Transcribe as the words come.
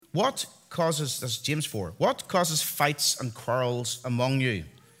What causes, this is James 4, what causes fights and quarrels among you?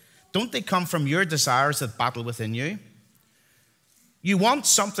 Don't they come from your desires that battle within you? You want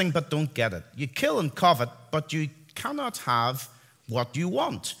something but don't get it. You kill and covet, but you cannot have what you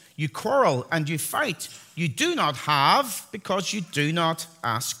want. You quarrel and you fight. You do not have because you do not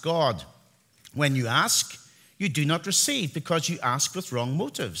ask God. When you ask, you do not receive because you ask with wrong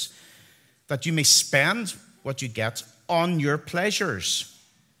motives, that you may spend what you get on your pleasures.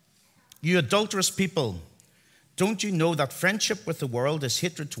 You adulterous people, don't you know that friendship with the world is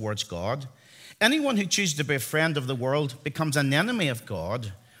hatred towards God? Anyone who chooses to be a friend of the world becomes an enemy of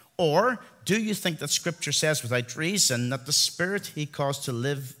God. Or do you think that Scripture says without reason that the Spirit he caused to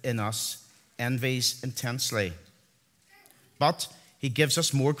live in us envies intensely? But he gives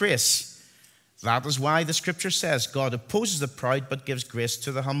us more grace. That is why the Scripture says God opposes the proud but gives grace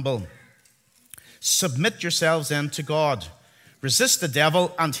to the humble. Submit yourselves then to God. Resist the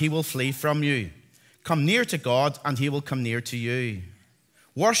devil and he will flee from you. Come near to God and he will come near to you.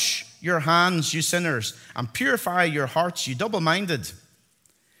 Wash your hands, you sinners, and purify your hearts, you double-minded.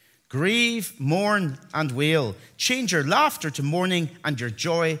 Grieve, mourn, and wail. Change your laughter to mourning and your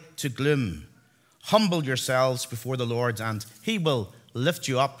joy to gloom. Humble yourselves before the Lord, and he will lift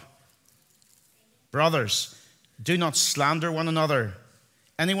you up. Brothers, do not slander one another.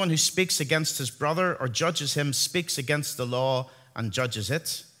 Anyone who speaks against his brother or judges him speaks against the law and judges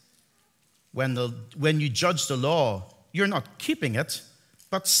it. When you judge the law, you're not keeping it,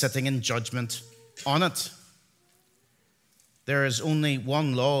 but sitting in judgment on it. There is only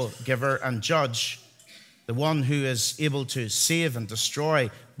one lawgiver and judge, the one who is able to save and destroy.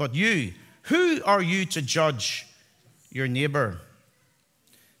 But you, who are you to judge your neighbor?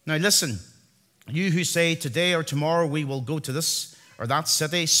 Now listen, you who say today or tomorrow we will go to this or that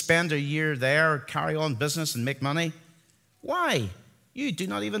city, spend a year there, carry on business and make money. Why? You do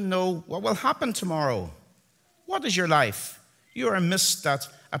not even know what will happen tomorrow. What is your life? You are a mist that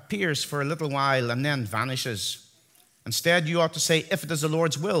appears for a little while and then vanishes. Instead, you ought to say, if it is the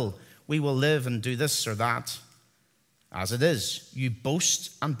Lord's will, we will live and do this or that. As it is, you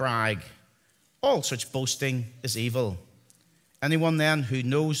boast and brag. All such boasting is evil. Anyone then who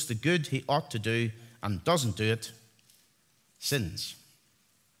knows the good he ought to do and doesn't do it, sins.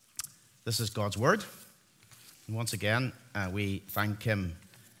 This is God's word. And once again, we thank him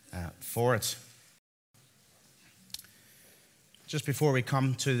for it. Just before we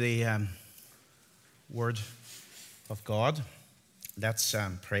come to the word of God, let's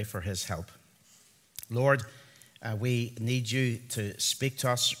pray for his help. Lord, we need you to speak to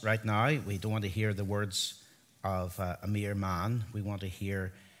us right now. We don't want to hear the words of a mere man. We want to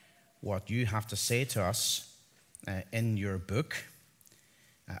hear what you have to say to us in your book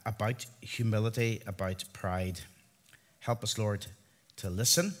about humility, about pride. Help us, Lord, to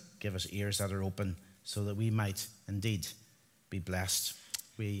listen. Give us ears that are open so that we might indeed be blessed.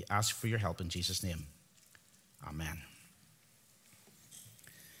 We ask for your help in Jesus' name. Amen.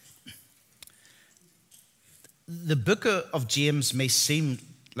 The book of James may seem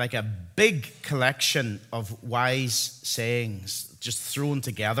like a big collection of wise sayings just thrown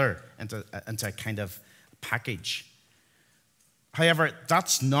together into a kind of package. However,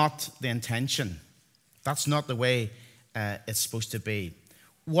 that's not the intention. That's not the way it's supposed to be.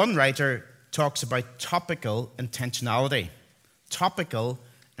 One writer talks about topical intentionality. Topical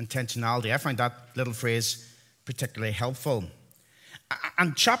intentionality. I find that little phrase particularly helpful.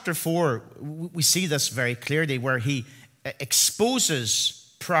 And chapter 4, we see this very clearly, where he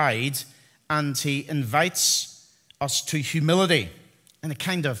exposes pride and he invites us to humility and a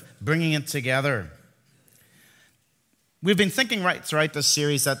kind of bringing it together. We've been thinking right throughout this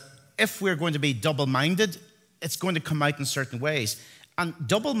series that if we're going to be double-minded, it's going to come out in certain ways. And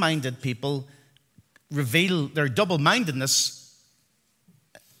double-minded people reveal their double-mindedness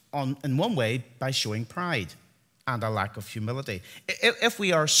in one way by showing pride and a lack of humility. If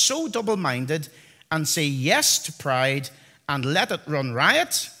we are so double-minded and say yes to pride and let it run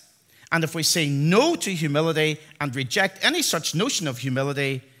riot, and if we say no to humility and reject any such notion of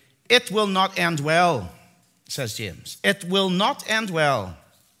humility, it will not end well, says James. It will not end well.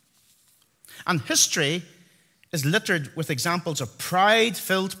 And history is littered with examples of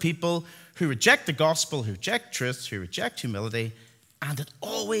pride-filled people who reject the gospel, who reject truth, who reject humility, and it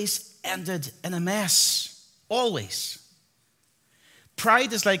always ended in a mess. Always.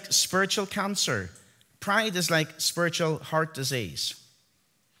 Pride is like spiritual cancer. Pride is like spiritual heart disease.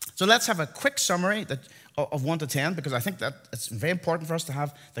 So let's have a quick summary of 1 to 10, because I think that it's very important for us to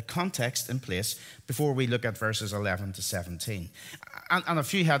have the context in place before we look at verses 11 to 17. And a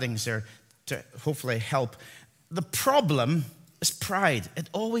few headings there to hopefully help. The problem is pride. It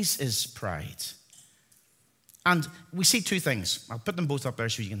always is pride. And we see two things. I'll put them both up there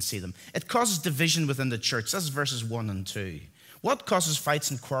so you can see them. It causes division within the church. That's verses 1 and 2. What causes fights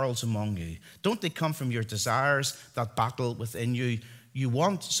and quarrels among you? Don't they come from your desires that battle within you? You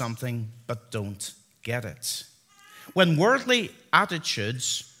want something, but don't get it. When worldly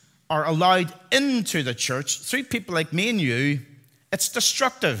attitudes are allowed into the church through people like me and you, it's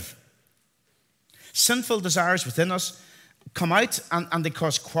destructive. Sinful desires within us come out and they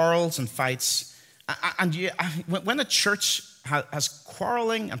cause quarrels and fights. And when a church has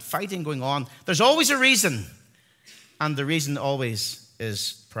quarreling and fighting going on, there's always a reason. And the reason always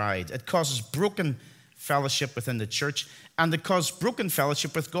is pride. It causes broken fellowship within the church. And it causes broken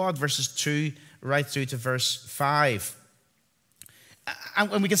fellowship with God, verses 2 right through to verse 5.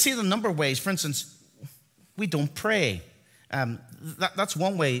 And we can see it in a number of ways. For instance, we don't pray. That's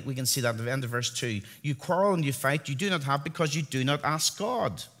one way we can see that at the end of verse 2. You quarrel and you fight, you do not have because you do not ask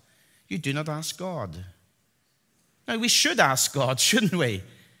God. You do not ask God. Now, we should ask God, shouldn't we?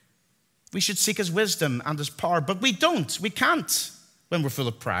 We should seek his wisdom and his power, but we don't. We can't when we're full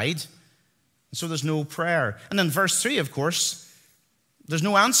of pride. And so there's no prayer. And then verse 3, of course, there's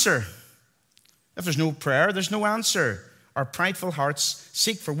no answer. If there's no prayer, there's no answer. Our prideful hearts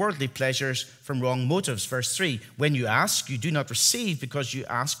seek for worldly pleasures from wrong motives. Verse 3, when you ask, you do not receive because you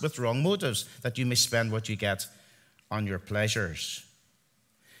ask with wrong motives, that you may spend what you get on your pleasures.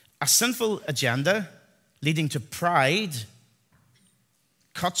 A sinful agenda leading to pride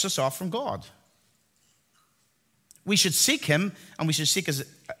cuts us off from God. We should seek him and we should seek his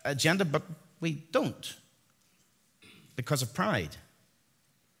agenda, but we don't because of pride.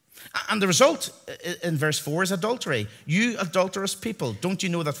 And the result in verse 4 is adultery. You adulterous people, don't you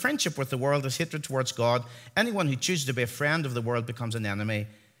know that friendship with the world is hatred towards God? Anyone who chooses to be a friend of the world becomes an enemy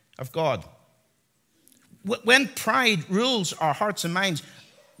of God. When pride rules our hearts and minds,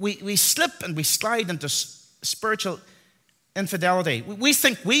 we slip and we slide into spiritual infidelity. We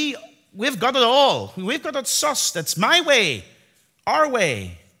think we've got it all. We've got it sussed. It's my way, our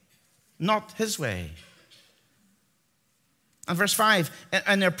way, not his way. And verse 5,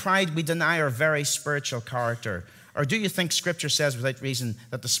 in their pride we deny our very spiritual character. Or do you think Scripture says without reason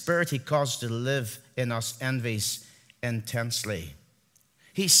that the Spirit he caused to live in us envies intensely?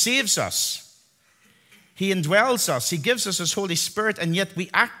 He saves us. He indwells us. He gives us his Holy Spirit, and yet we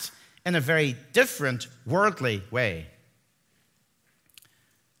act in a very different, worldly way.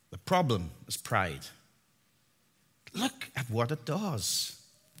 The problem is pride. Look at what it does.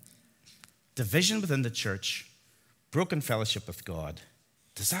 Division within the church, broken fellowship with God.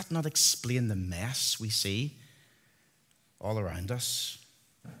 Does that not explain the mess we see all around us?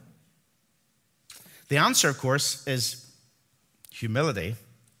 The answer, of course, is humility.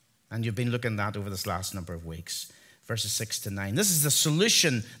 And you've been looking at that over this last number of weeks. Verses 6 to 9. This is the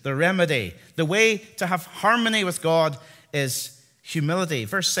solution, the remedy. The way to have harmony with God is humility.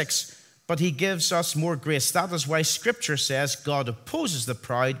 Verse 6, but he gives us more grace. That is why Scripture says God opposes the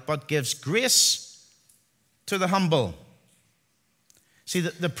proud, but gives grace to the humble. See,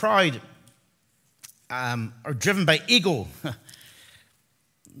 the proud are driven by ego.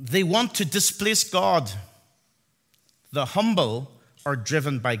 They want to displace God. The humble are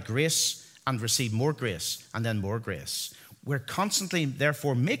driven by grace and receive more grace and then more grace. We're constantly,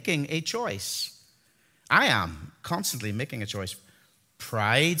 therefore, making a choice. I am constantly making a choice.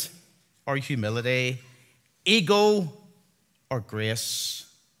 Pride or humility, ego or grace.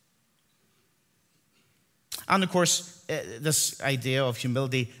 And of course, this idea of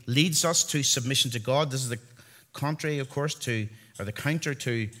humility leads us to submission to God. This is the contrary, of course, or the counter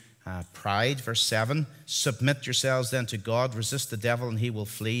to pride. Verse 7, submit yourselves then to God, resist the devil and he will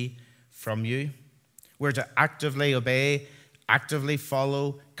flee from you. We're to actively obey, actively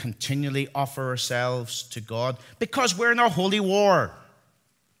follow, continually offer ourselves to God because we're in a holy war.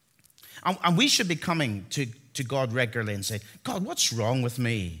 And we should be coming to God regularly and say, God, what's wrong with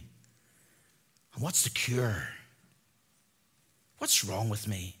me? And what's the cure? What's wrong with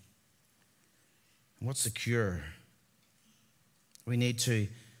me? And what's the cure? We need to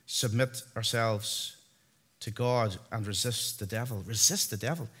submit ourselves to God and resist the devil. Resist the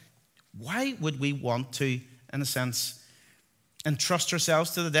devil. Why would we want to, in a sense, entrust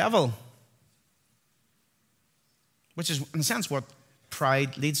ourselves to the devil? Which is, in a sense, what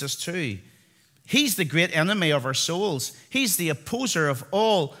pride leads us to. He's the great enemy of our souls. He's the opposer of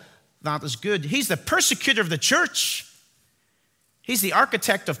all that is good. He's the persecutor of the church. He's the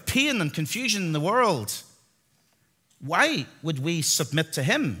architect of pain and confusion in the world. Why would we submit to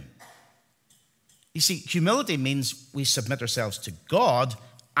him? You see, humility means we submit ourselves to God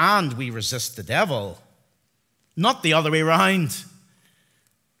and we resist the devil. not the other way around.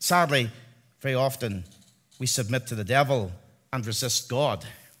 Sadly, very often we submit to the devil and resist God.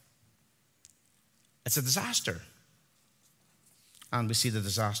 It's a disaster. And we see the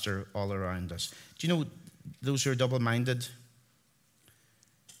disaster all around us. Do you know those who are double-minded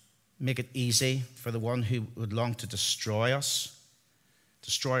make it easy for the one who would long to destroy us,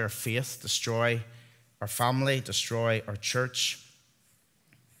 destroy our faith, destroy our family, destroy our church?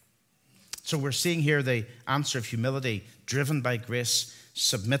 So we're seeing here the answer of humility, driven by grace,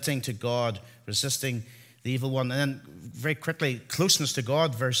 submitting to God, resisting the evil one. And then very quickly, closeness to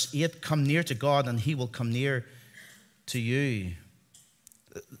God, verse 8, come near to God and he will come near to you.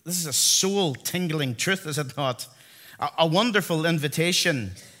 This is a soul-tingling truth, is it not? A wonderful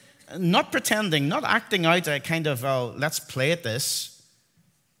invitation. Not pretending, not acting out a kind of, let's play at this.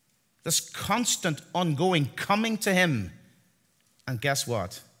 This constant, ongoing coming to him. And guess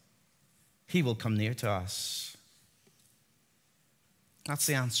what? He will come near to us. That's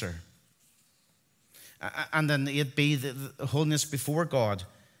the answer. And then 8b, the holiness before God.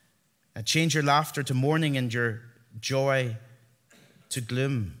 Change your laughter to mourning and your joy to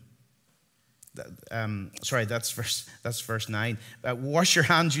gloom. That's verse 9. Wash your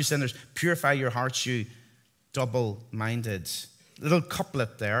hands, you sinners. Purify your hearts, you double-minded. Little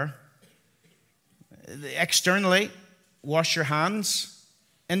couplet there. Externally, wash your hands.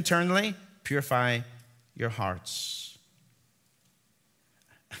 Internally, purify your hearts.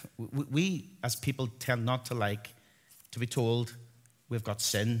 We, as people, tend not to like to be told we've got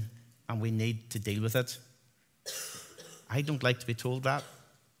sin and we need to deal with it. I don't like to be told that.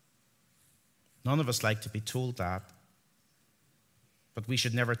 None of us like to be told that. But we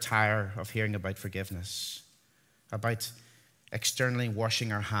should never tire of hearing about forgiveness, about externally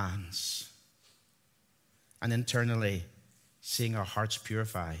washing our hands, and internally seeing our hearts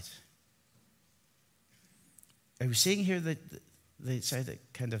purified. Are we seeing here the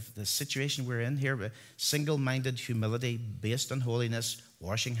kind of the situation we're in here? Single-minded humility based on holiness,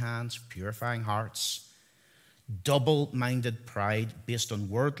 washing hands, purifying hearts. Double-minded pride based on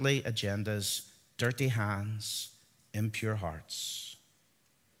worldly agendas, dirty hands, impure hearts.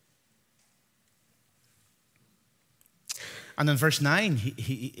 And in verse 9,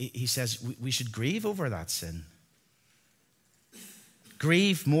 he says we should grieve over that sin.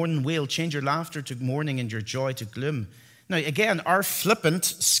 Grieve, mourn, and wail. Change your laughter to mourning and your joy to gloom. Now, again, our flippant,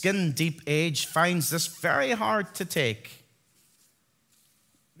 skin-deep age finds this very hard to take.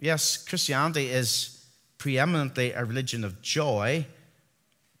 Yes, Christianity is preeminently a religion of joy,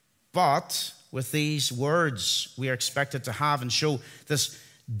 but with these words we are expected to have and show this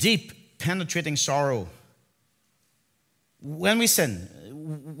deep, penetrating sorrow. When we sin,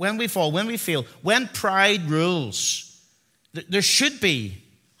 when we fall, when we fail, when pride rules, there should be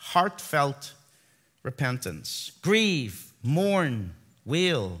heartfelt repentance. Grieve, mourn,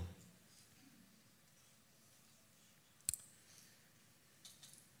 wail.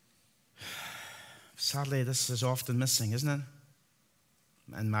 Sadly, this is often missing, isn't it?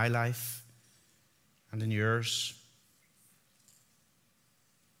 In my life and in yours.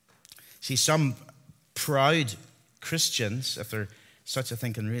 See, some proud Christians, if there such a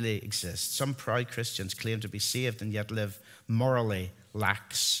thing can really exist, some proud Christians claim to be saved and yet live morally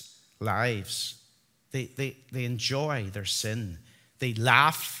lax lives. They enjoy their sin. They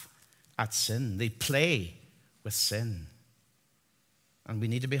laugh at sin. They play with sin. And we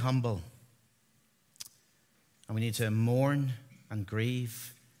need to be humble. And we need to mourn and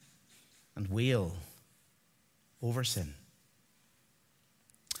grieve and wail over sin.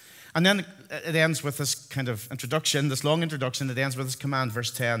 And then it ends with this kind of introduction, this long introduction. It ends with this command,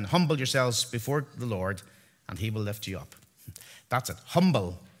 verse 10, humble yourselves before the Lord, and he will lift you up. That's it.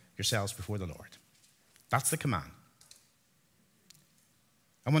 Humble yourselves before the Lord. That's the command.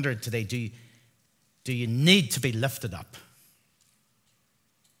 I wonder today, do you need to be lifted up?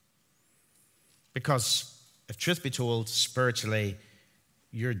 Because if truth be told, spiritually,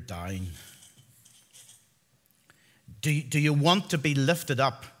 you're down. Do you want to be lifted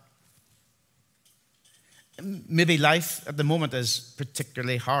up? Maybe life at the moment is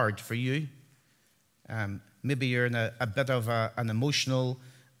particularly hard for you. Maybe you're in a bit of an emotional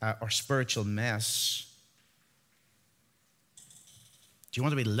or spiritual mess. Do you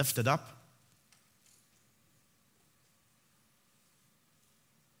want to be lifted up?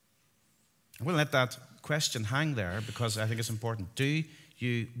 I'm going to let that question hang there because I think it's important. Do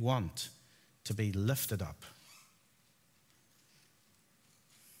you want to be lifted up?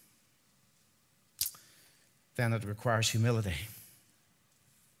 Then it requires humility.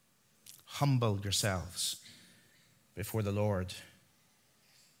 Humble yourselves before the Lord,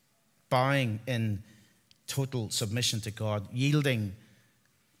 bowing in total submission to God, yielding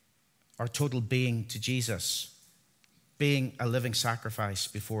our total being to Jesus, being a living sacrifice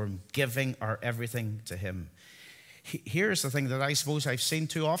before him, giving our everything to him. Here's the thing that I suppose I've seen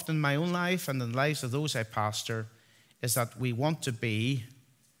too often in my own life and in the lives of those I pastor, is that we want to be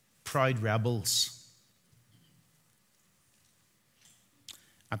proud rebels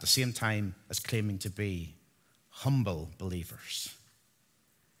at the same time as claiming to be humble believers.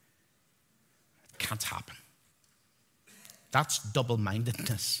 It can't happen. That's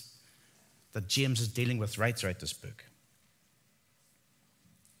double-mindedness that James is dealing with right throughout this book.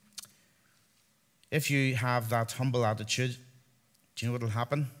 If you have that humble attitude, do you know what will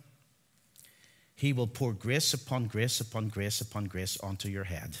happen? He will pour grace upon grace upon grace upon grace onto your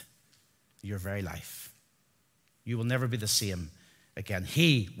head, your very life. You will never be the same again.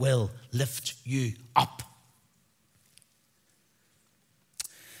 He will lift you up.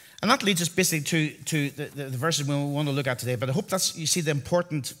 And that leads us basically to the verses we want to look at today. But I hope you see the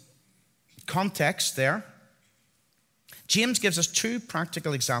important context there. James gives us two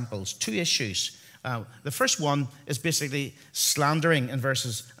practical examples, two issues. The first one is basically slandering in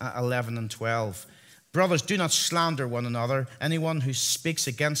verses 11 and 12. Brothers, do not slander one another. Anyone who speaks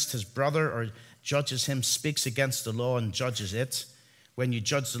against his brother or judges him speaks against the law and judges it. When you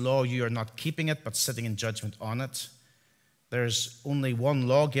judge the law, you are not keeping it, but sitting in judgment on it. There's only one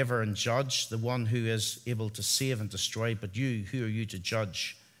lawgiver and judge, the one who is able to save and destroy. But you, who are you to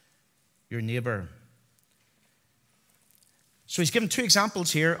judge your neighbor? So he's given two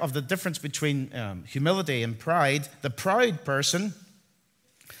examples here of the difference between humility and pride. The proud person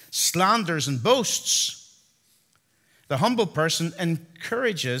slanders and boasts. The humble person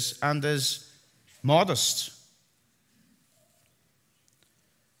encourages and is modest.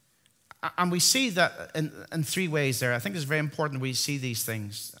 And we see that in three ways there. I think it's very important we see these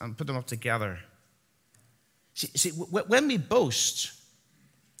things and put them up together. See, when we boast,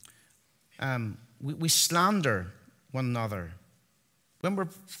 we slander one another. When we're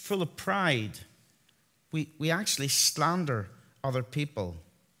full of pride, we actually slander other people.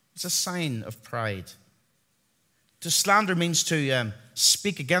 It's a sign of pride. To slander means to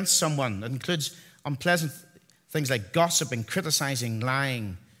speak against someone. It includes unpleasant things like gossiping, criticizing,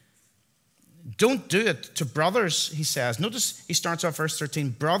 lying. Don't do it to brothers, he says. Notice he starts off verse 13.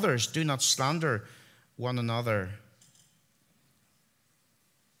 Brothers, do not slander one another.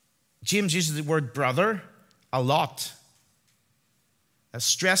 James uses the word brother a lot,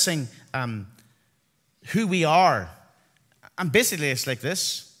 stressing who we are. And basically it's like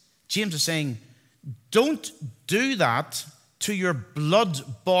this. James is saying, don't do that to your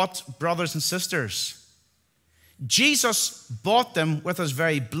blood-bought brothers and sisters. Jesus bought them with his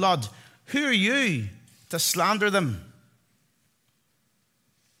very blood. Who are you to slander them?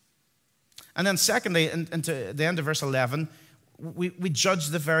 And then secondly, into the end of verse 11, we judge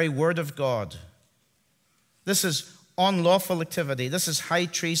the very word of God. This is unlawful activity. This is high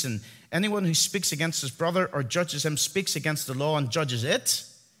treason. Anyone who speaks against his brother or judges him speaks against the law and judges it.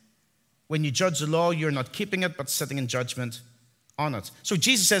 When you judge the law, you're not keeping it, but sitting in judgment on it. So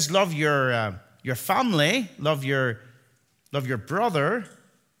Jesus says, love your family, love your brother.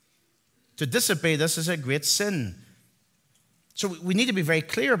 To disobey this is a great sin. So we need to be very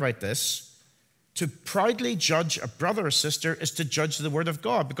clear about this. To proudly judge a brother or sister is to judge the word of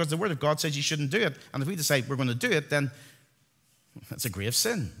God, because the word of God says you shouldn't do it. And if we decide we're going to do it, then that's a grave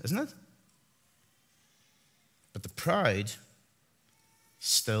sin, isn't it? But the proud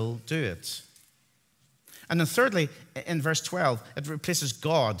still do it. And then thirdly, in verse 12, it replaces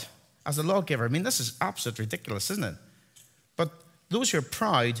God as a lawgiver. I mean, this is absolutely ridiculous, isn't it? But those who are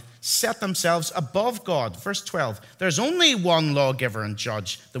proud set themselves above God. Verse 12, there's only one lawgiver and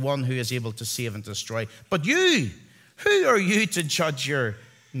judge, the one who is able to save and destroy. But you, who are you to judge your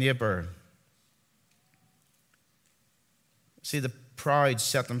neighbor? See, the proud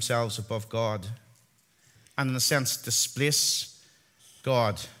set themselves above God and in a sense displace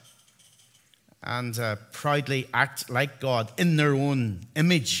God and proudly act like God in their own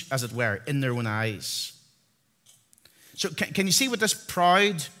image, as it were, in their own eyes. So can you see what this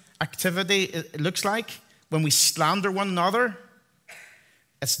proud activity looks like when we slander one another?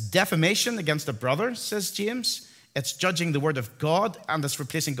 It's defamation against a brother, says James. It's judging the word of God, and it's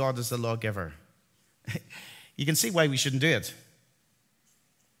replacing God as the lawgiver. You can see why we shouldn't do it.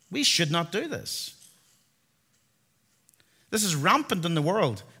 We should not do this. This is rampant in the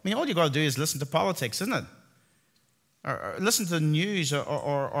world. I mean, all you've got to do is listen to politics, isn't it? Or listen to the news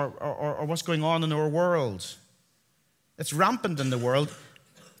or what's going on in our world. It's rampant in the world.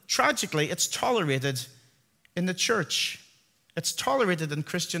 Tragically, it's tolerated in the church. It's tolerated in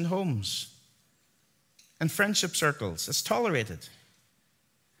Christian homes. In friendship circles, it's tolerated.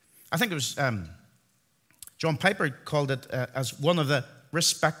 I think it was John Piper called it as one of the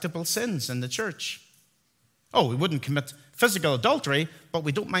respectable sins in the church. Oh, we wouldn't commit physical adultery, but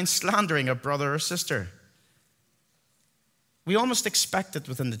we don't mind slandering a brother or sister. We almost expect it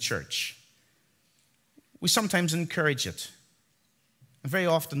within the church. We sometimes encourage it. And very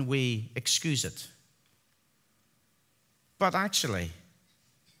often we excuse it. But actually,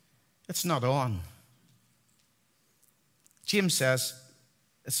 it's not on. James says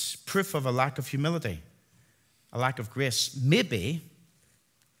it's proof of a lack of humility, a lack of grace. Maybe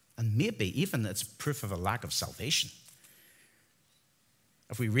even it's proof of a lack of salvation.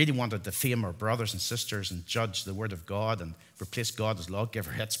 If we really want to defame our brothers and sisters and judge the word of God and replace God as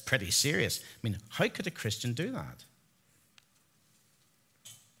lawgiver, it's pretty serious. I mean, how could a Christian do that?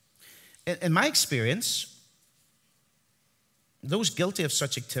 In my experience, those guilty of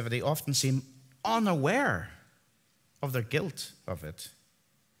such activity often seem unaware of their guilt of it.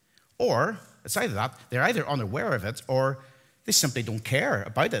 Or, it's either that, they're either unaware of it or they simply don't care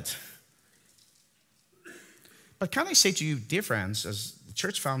about it. But can I say to you, dear friends, as the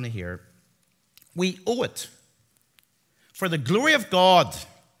church family here, we owe it for the glory of God,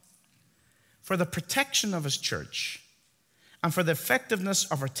 for the protection of his church, and for the effectiveness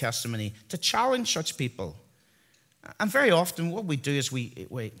of our testimony to challenge such people. And very often what we do is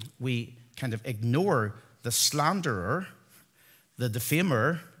we kind of ignore the slanderer, the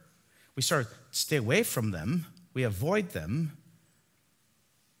defamer. We sort of stay away from them. We avoid them.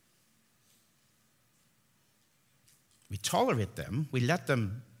 We tolerate them. We let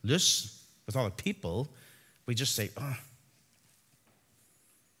them loose with other people. We just say, oh.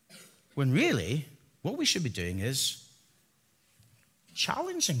 When really, what we should be doing is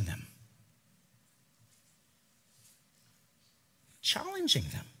challenging them. Challenging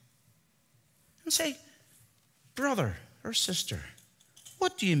them. And say, brother or sister,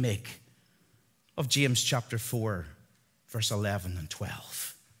 what do you make of James chapter 4, verse 11 and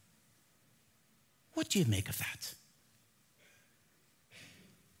 12? What do you make of that?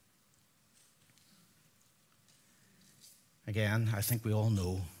 Again, I think we all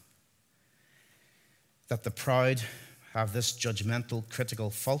know that the proud have this judgmental, critical,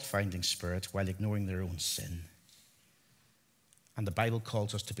 fault-finding spirit while ignoring their own sin. And the Bible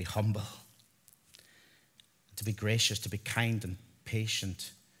calls us to be humble, to be gracious, to be kind and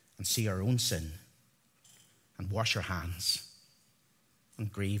patient, and see our own sin and wash our hands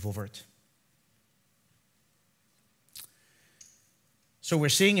and grieve over it. So we're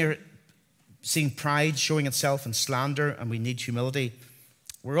seeing pride showing itself in slander, and we need humility.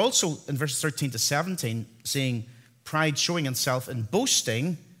 We're also, in verses 13 to 17, seeing pride showing itself in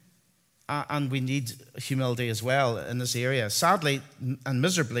boasting, and we need humility as well in this area. Sadly and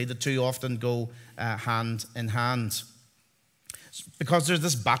miserably, the two often go hand in hand because there's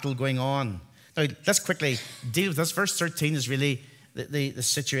this battle going on. Now, let's quickly deal with this. Verse 13 is really the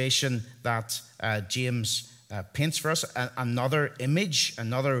situation that James paints for us, another image,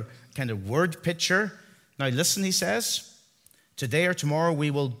 another kind of word picture. Now listen, he says, today or tomorrow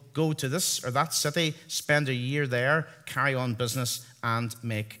we will go to this or that city, spend a year there, carry on business and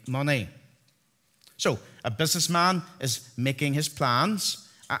make money. So a businessman is making his plans,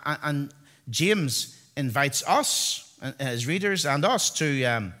 and James invites us, his readers and us,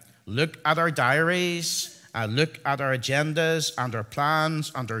 to look at our diaries, look at our agendas and our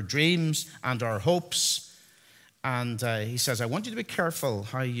plans and our dreams and our hopes. And he says, I want you to be careful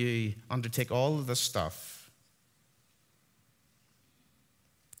how you undertake all of this stuff.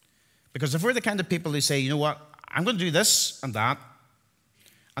 Because if we're the kind of people who say, you know what, I'm going to do this and that,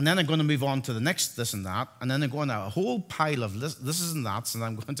 and then I'm going to move on to the next this and that, and then I'm going to a whole pile of this and that, and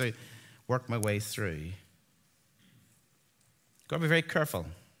I'm going to work my way through. Got to be very careful.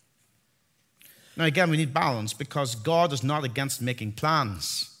 Now again, we need balance, because God is not against making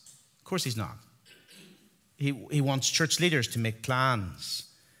plans. Of course he's not. He wants church leaders to make plans.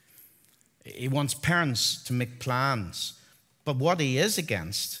 He wants parents to make plans. But what he is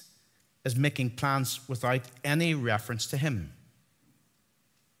against is making plans without any reference to him.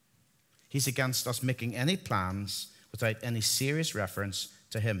 He's against us making any plans without any serious reference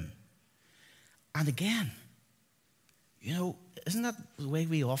to him. And again, you know, isn't that the way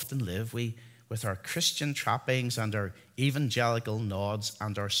we often live? We, with our Christian trappings and our evangelical nods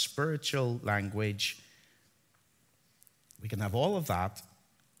and our spiritual language, we can have all of that,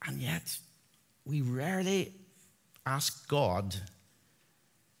 and yet we rarely ask God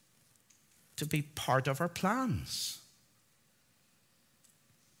to be part of our plans.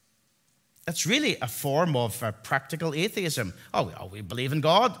 It's really a form of practical atheism. Oh, we believe in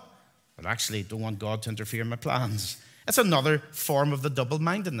God. but actually don't want God to interfere in my plans. It's another form of the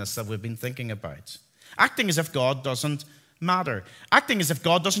double-mindedness that we've been thinking about. Acting as if God doesn't matter. Acting as if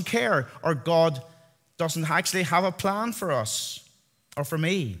God doesn't care, or God doesn't actually have a plan for us or for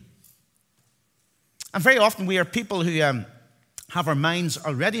me. And very often we are people who have our minds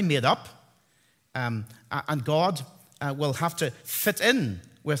already made up, and God will have to fit in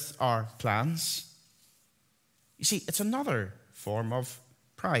with our plans. You see, it's another form of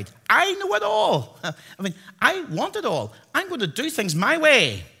pride. I know it all. I mean, I want it all. I'm going to do things my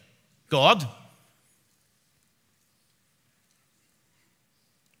way, God.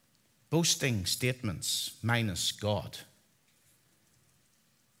 Boasting statements minus God.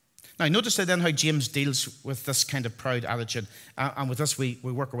 Now, notice then how James deals with this kind of proud attitude. And with this, we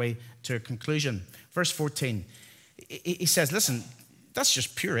work our way to a conclusion. Verse 14, he says, listen, that's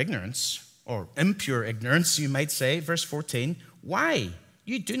just pure ignorance, or impure ignorance, you might say. Verse 14, why?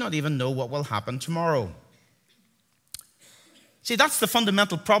 You do not even know what will happen tomorrow. See, that's the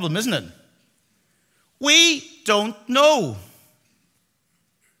fundamental problem, isn't it? We don't know.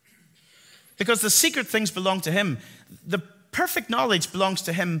 Because the secret things belong to him. The perfect knowledge belongs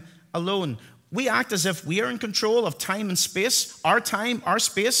to him alone. We act as if we are in control of time, our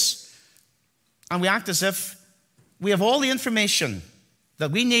space, and we act as if we have all the information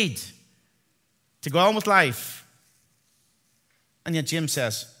that we need to go on with life. And yet James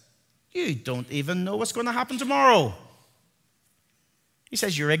says, you don't even know what's going to happen tomorrow. He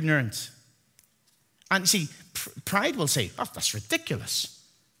says you're ignorant. And see, pride will say, oh, that's ridiculous.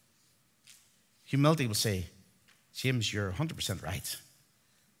 Humility will say, James, you're 100% right.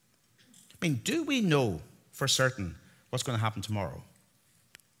 I mean, do we know for certain what's going to happen tomorrow?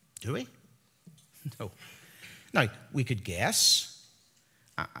 Do we? No. Now, we could guess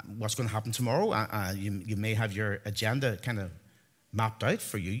what's going to happen tomorrow. You may have your agenda kind of mapped out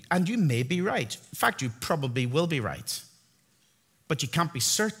for you, and you may be right. In fact, you probably will be right. But you can't be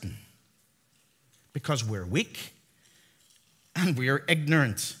certain because we're weak and we're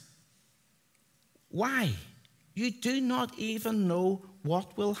ignorant. Why? You do not even know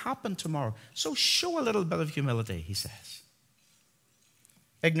what will happen tomorrow. So show a little bit of humility, he says.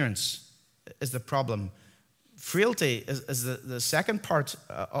 Ignorance is the problem. Frailty is the second part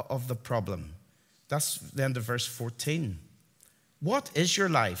of the problem. That's the end of verse 14. What is your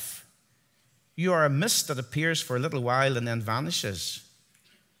life? You are a mist that appears for a little while and then vanishes.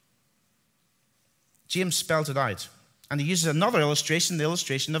 James spells it out. And he uses another illustration, the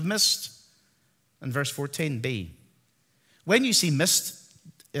illustration of mist. In verse 14b. When you see mist,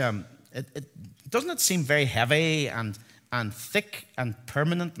 doesn't it seem very heavy and thick and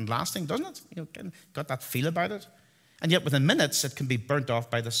permanent and lasting, doesn't it? You know, got that feel about it? And yet within minutes, it can be burnt off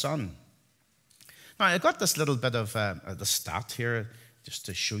by the sun. Now, I got this little bit of the stat here just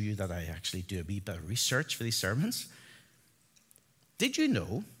to show you that I actually do a wee bit of research for these sermons. Did you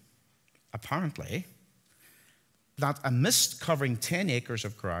know, apparently, that a mist covering 10 acres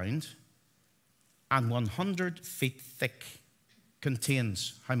of ground and 100 feet thick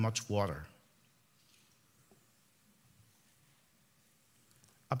contains how much water?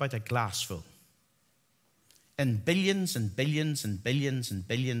 About a glassful. In billions and billions and billions and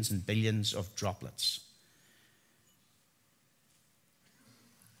billions and billions of droplets.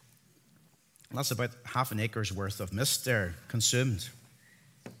 And that's about half an acre's worth of mist there consumed.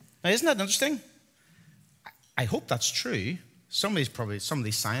 Now, isn't that interesting? I hope that's true. Some of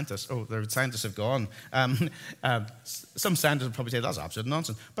these scientists, the scientists have gone. Some scientists will probably say that's absolute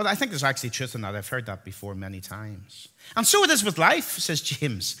nonsense. But I think there's actually truth in that. I've heard that before many times. And so it is with life, says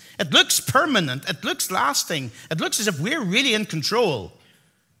James. It looks permanent. It looks lasting. It looks as if we're really in control.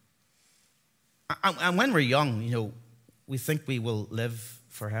 And when we're young, you know, we think we will live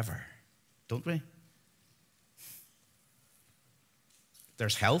forever, don't we?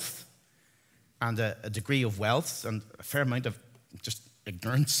 There's health. And a degree of wealth and a fair amount of just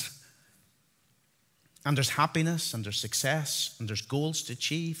ignorance. And there's happiness and there's success and there's goals to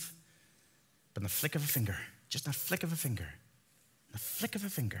achieve. But in a flick of a finger, just a flick of a finger, in a flick of a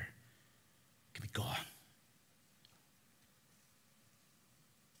finger, it can be gone.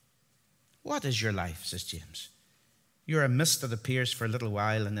 What is your life, says James? You're a mist that appears for a little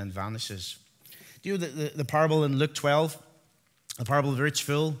while and then vanishes. Do you know the parable in Luke 12? The parable of the rich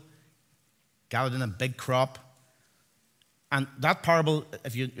fool? Gathered in a big crop. And that parable,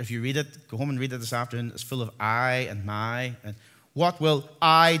 if you read it, go home and read it this afternoon, it's full of I and my. And what will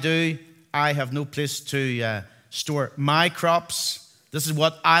I do? I have no place to store my crops. This is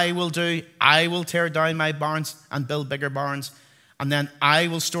what I will do. I will tear down my barns and build bigger barns. And then I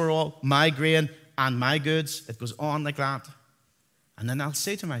will store all my grain and my goods. It goes on like that. And then I'll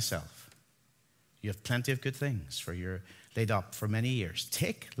say to myself, You have plenty of good things for your laid up for many years.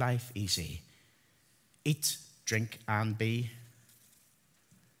 Take life easy. Eat, drink, and be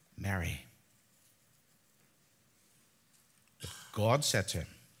merry. But God said to him,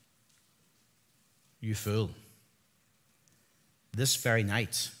 you fool, this very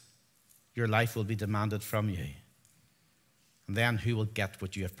night your life will be demanded from you. And then who will get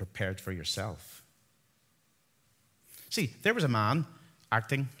what you have prepared for yourself? See, there was a man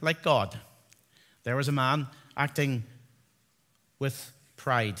acting like God. There was a man acting with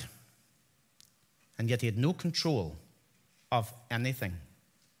pride. And yet he had no control of anything.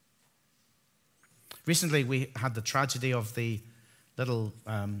 Recently we had the tragedy of the little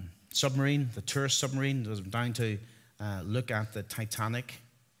submarine, the tourist submarine that was down to look at the Titanic.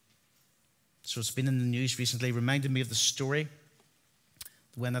 So it's been in the news recently, reminded me of the story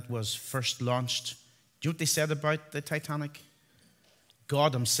when it was first launched. Do you know what they said about the Titanic?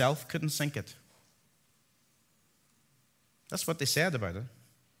 God himself couldn't sink it. That's what they said about it.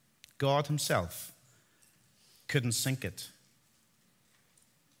 God himself couldn't sink it.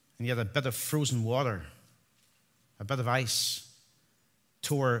 And yet a bit of frozen water, a bit of ice,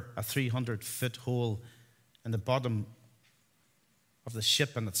 tore a 300-foot hole in the bottom of the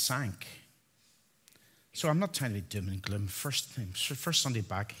ship and it sank. So I'm not trying to be doom and gloom. First Sunday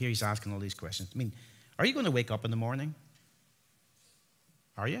back, here he's asking all these questions. I mean, are you going to wake up in the morning?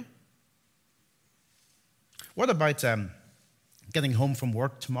 Are you? What about getting home from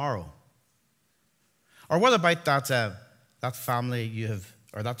work tomorrow? Or what about that family you have,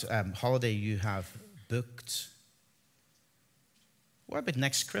 or that holiday you have booked? What about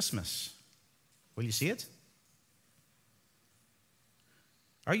next Christmas? Will you see it?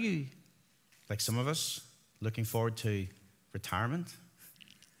 Are you, like some of us, looking forward to retirement?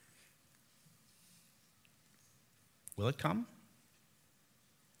 Will it come?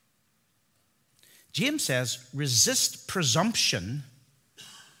 James says, resist presumption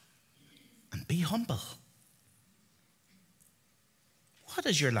and be humble. What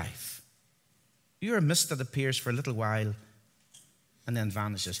is your life? You're a mist that appears for a little while and then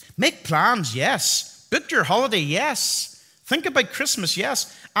vanishes. Make plans, yes. Book your holiday, yes. Think about Christmas,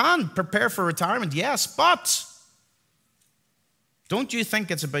 yes. And prepare for retirement, yes. But don't you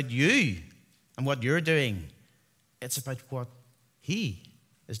think it's about you and what you're doing? It's about what he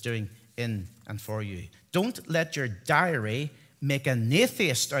is doing in and for you. Don't let your diary make an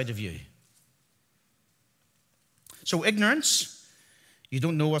atheist out of you. So ignorance, you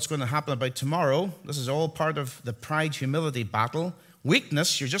don't know what's going to happen about tomorrow. This is all part of the pride-humility battle.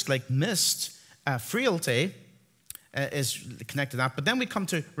 Weakness, you're just like mist. Frailty is connected to that. But then we come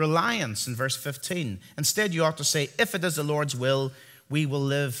to reliance in verse 15. Instead, you ought to say, if it is the Lord's will, we will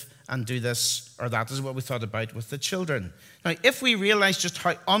live and do this or that. This is what we thought about with the children. Now, if we realize just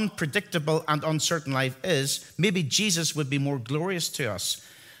how unpredictable and uncertain life is, maybe Jesus would be more glorious to us.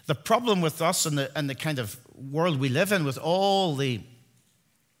 The problem with us and the kind of world we live in, with all the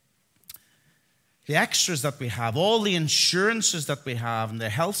extras that we have, all the insurances that we have, and the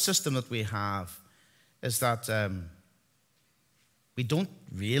health system that we have, is that we don't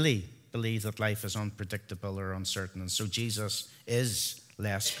really believe that life is unpredictable or uncertain. And so Jesus is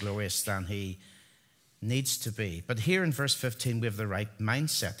less glorious than he needs to be. But here in verse 15, we have the right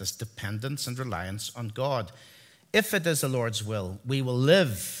mindset. It's dependence and reliance on God. If it is the Lord's will, we will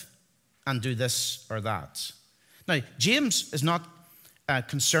live and do this or that. Now, James is not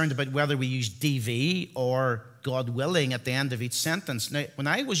concerned about whether we use DV or God willing at the end of each sentence. Now, when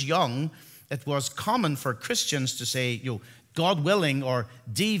I was young, it was common for Christians to say, God willing or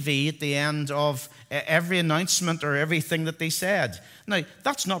DV at the end of every announcement or everything that they said. Now,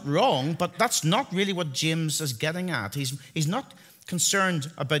 that's not wrong, but that's not really what James is getting at. He's not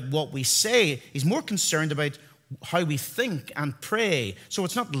concerned about what we say. He's more concerned about how we think and pray. So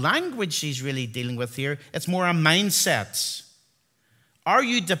it's not language he's really dealing with here. It's more a mindset. Are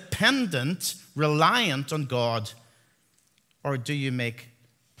you dependent, reliant on God, or do you make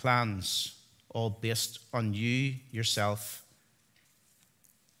plans all based on you, yourself,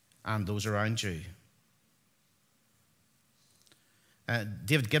 and those around you?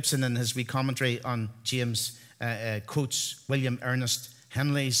 David Gibson, in his wee commentary on James, quotes William Ernest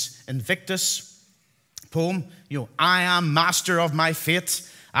Henley's Invictus poem. I am master of my fate.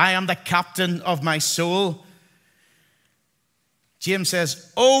 I am the captain of my soul. James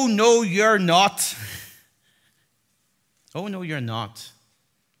says, oh, no, you're not. Oh, no, you're not.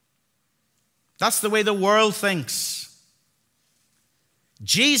 That's the way the world thinks.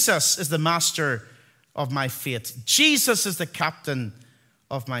 Jesus is the master of my fate. Jesus is the captain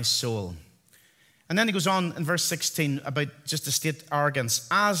of my soul. And then he goes on in verse 16 about just to state arrogance.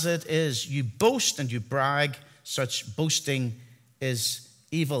 As it is, you boast and you brag, such boasting is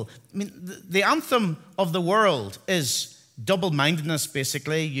evil. I mean, the anthem of the world is double-mindedness,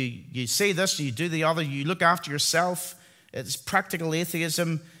 basically. You say this, you do the other, you look after yourself. It's practical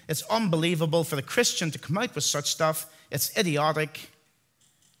atheism. It's unbelievable for the Christian to come out with such stuff. It's idiotic.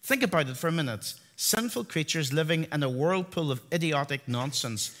 Think about it for a minute. Sinful creatures living in a whirlpool of idiotic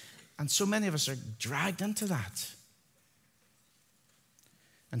nonsense. And so many of us are dragged into that.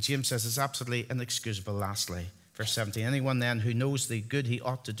 And James says it's absolutely inexcusable, lastly. Verse 17, anyone then who knows the good he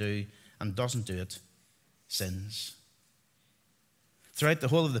ought to do and doesn't do it, sins. Throughout the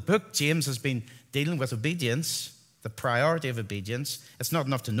whole of the book, James has been dealing with obedience, the priority of obedience. It's not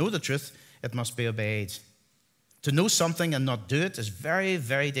enough to know the truth, it must be obeyed. To know something and not do it is very,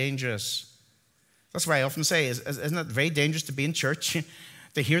 very dangerous. That's why I often say, isn't it very dangerous to be in church,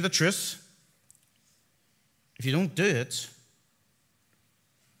 to hear the truth? If you don't do it,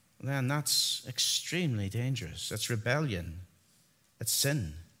 then that's extremely dangerous. It's rebellion. It's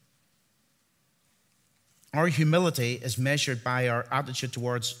sin. Our humility is measured by our attitude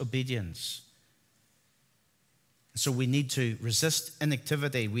towards obedience. So we need to resist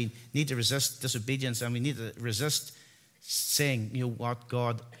inactivity. We need to resist disobedience, and we need to resist saying, you know what,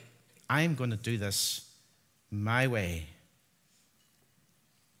 God, I'm going to do this my way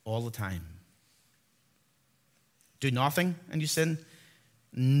all the time. Do nothing and you sin.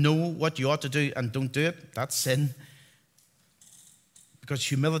 Know what you ought to do and don't do it. That's sin. Because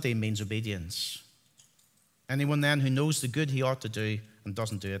humility means obedience. Anyone then who knows the good he ought to do and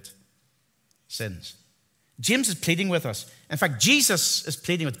doesn't do it, sins. James is pleading with us. In fact, Jesus is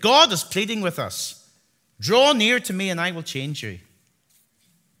pleading with, God is pleading with us. Draw near to me and I will change you.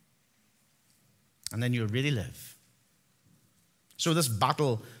 And then you'll really live. So this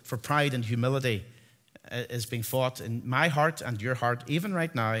battle for pride and humility is being fought in my heart and your heart, even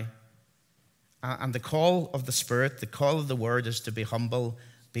right now. And the call of the Spirit, the call of the Word is to be humble,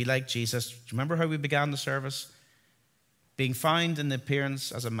 be like Jesus. Do you remember how we began the service? Being found in the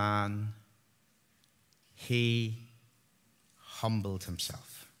appearance as a man, he humbled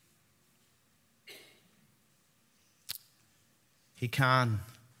himself. He can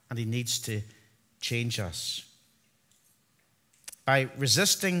and he needs to change us. By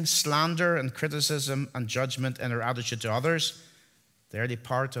resisting slander and criticism and judgment in our attitude to others, the early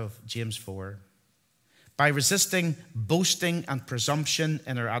part of James 4. By resisting boasting and presumption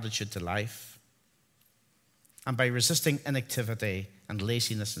in our attitude to life. And by resisting inactivity and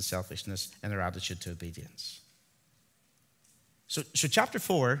laziness and selfishness in our attitude to obedience. So chapter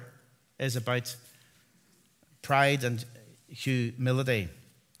 4 is about pride and humility,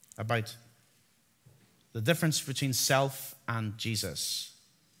 about the difference between self and Jesus.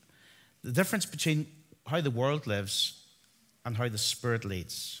 The difference between how the world lives and how the Spirit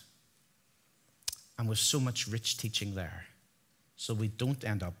leads. And with so much rich teaching there, so we don't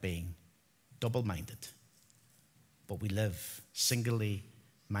end up being double-minded, but we live singly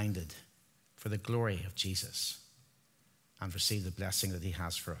minded for the glory of Jesus and receive the blessing that he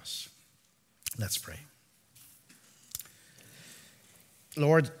has for us. Let's pray.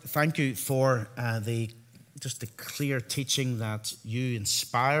 Lord, thank you for the clear teaching that you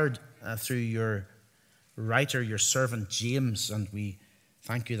inspired through your writer, your servant James, and we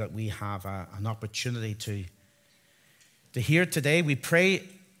thank you that we have an opportunity to hear today. We pray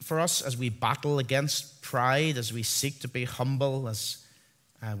for us as we battle against pride, as we seek to be humble, as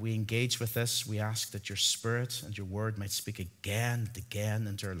we engage with this. We ask that your Spirit and your word might speak again and again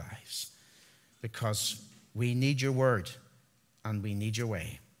into our lives, because we need your word and we need your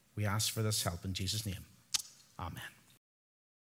way. We ask for this help in Jesus' name. Amen.